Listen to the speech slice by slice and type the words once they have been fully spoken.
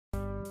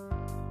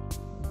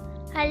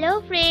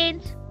Hello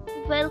friends,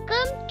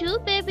 welcome to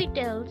Baby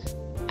Tales.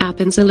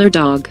 Appenzeller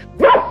Dog.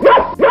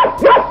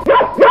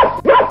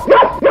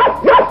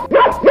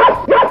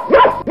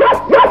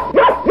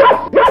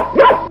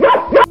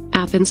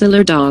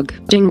 Appenzeller Dog.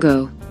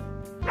 Dingo.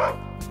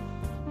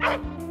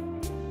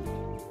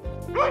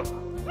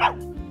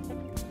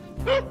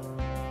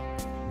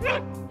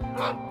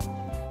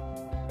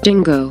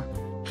 Dingo.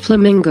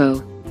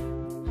 Flamingo.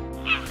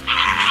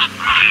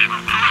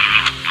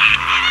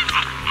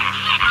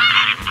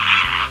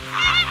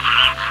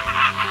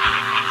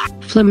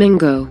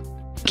 Flamingo.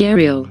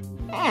 Gharial.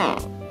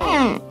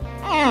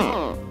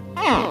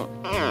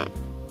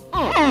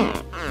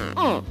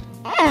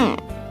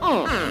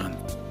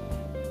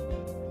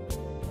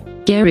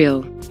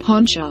 Gharial.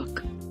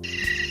 Peacock.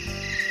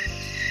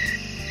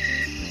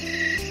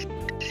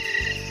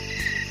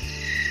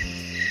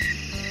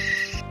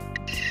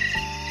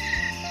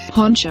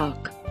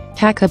 Peacock.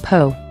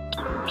 Kakapo.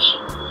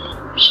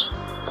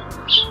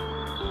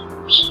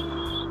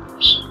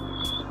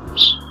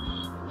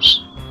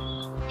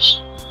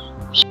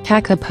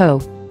 Kakapo.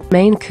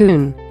 Maine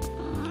Coon.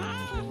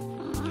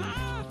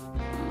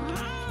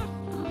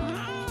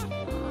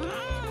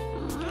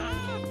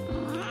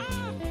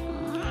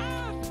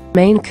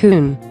 Maine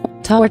Coon.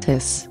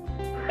 Tortoise.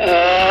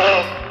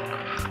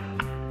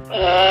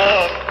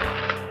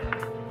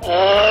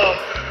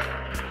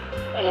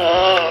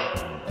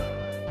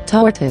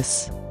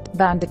 Tortoise.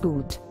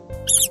 Bandicoot.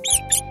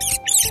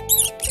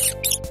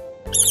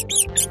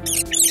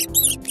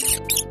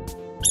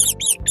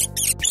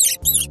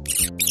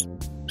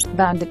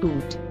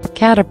 Bandicoot.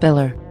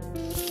 Caterpillar.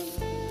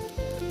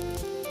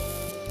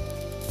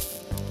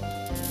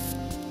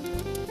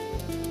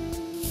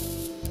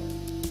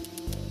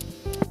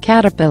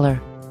 Caterpillar.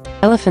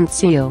 Elephant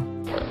seal.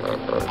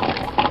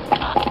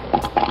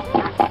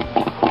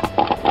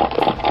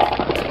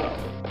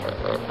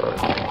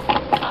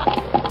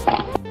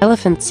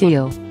 Elephant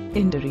seal.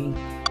 Indri.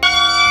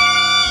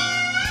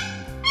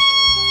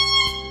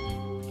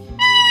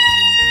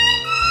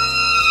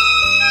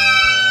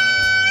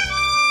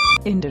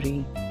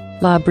 Indri.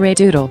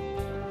 Labradoodle.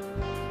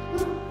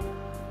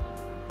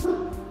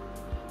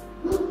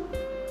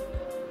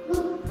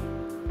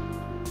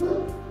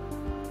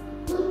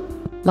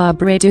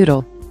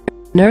 Labradoodle.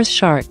 Nurse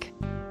shark.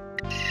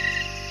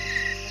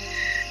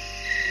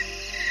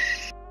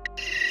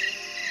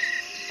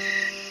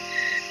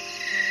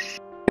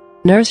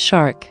 Nurse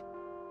shark.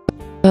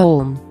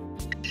 Olm.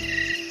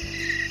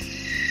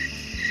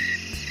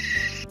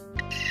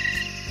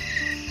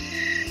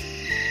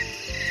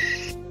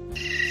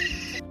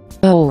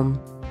 Olm.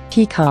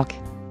 Peacock.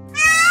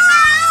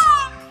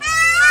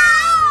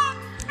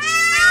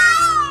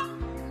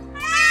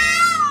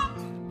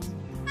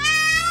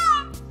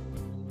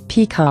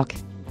 Peacock.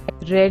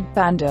 Red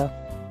panda.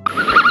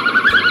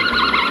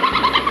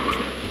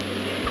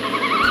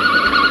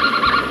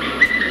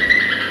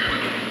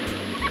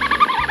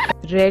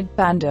 Red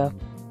panda.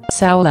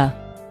 Saola.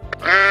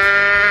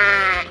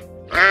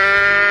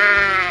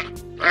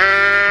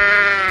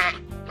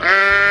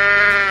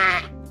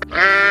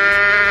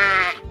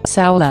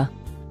 Saola.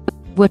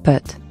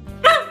 Whippet.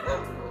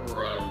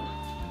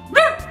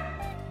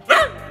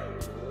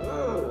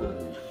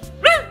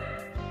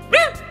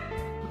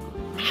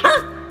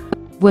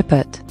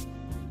 Whippet.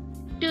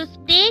 To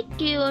stay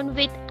tuned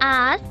with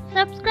us,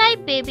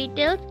 subscribe Baby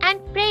Tales and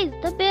press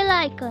the bell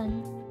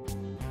icon.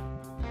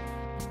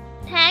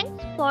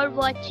 Thanks for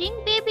watching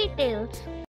Baby Tales.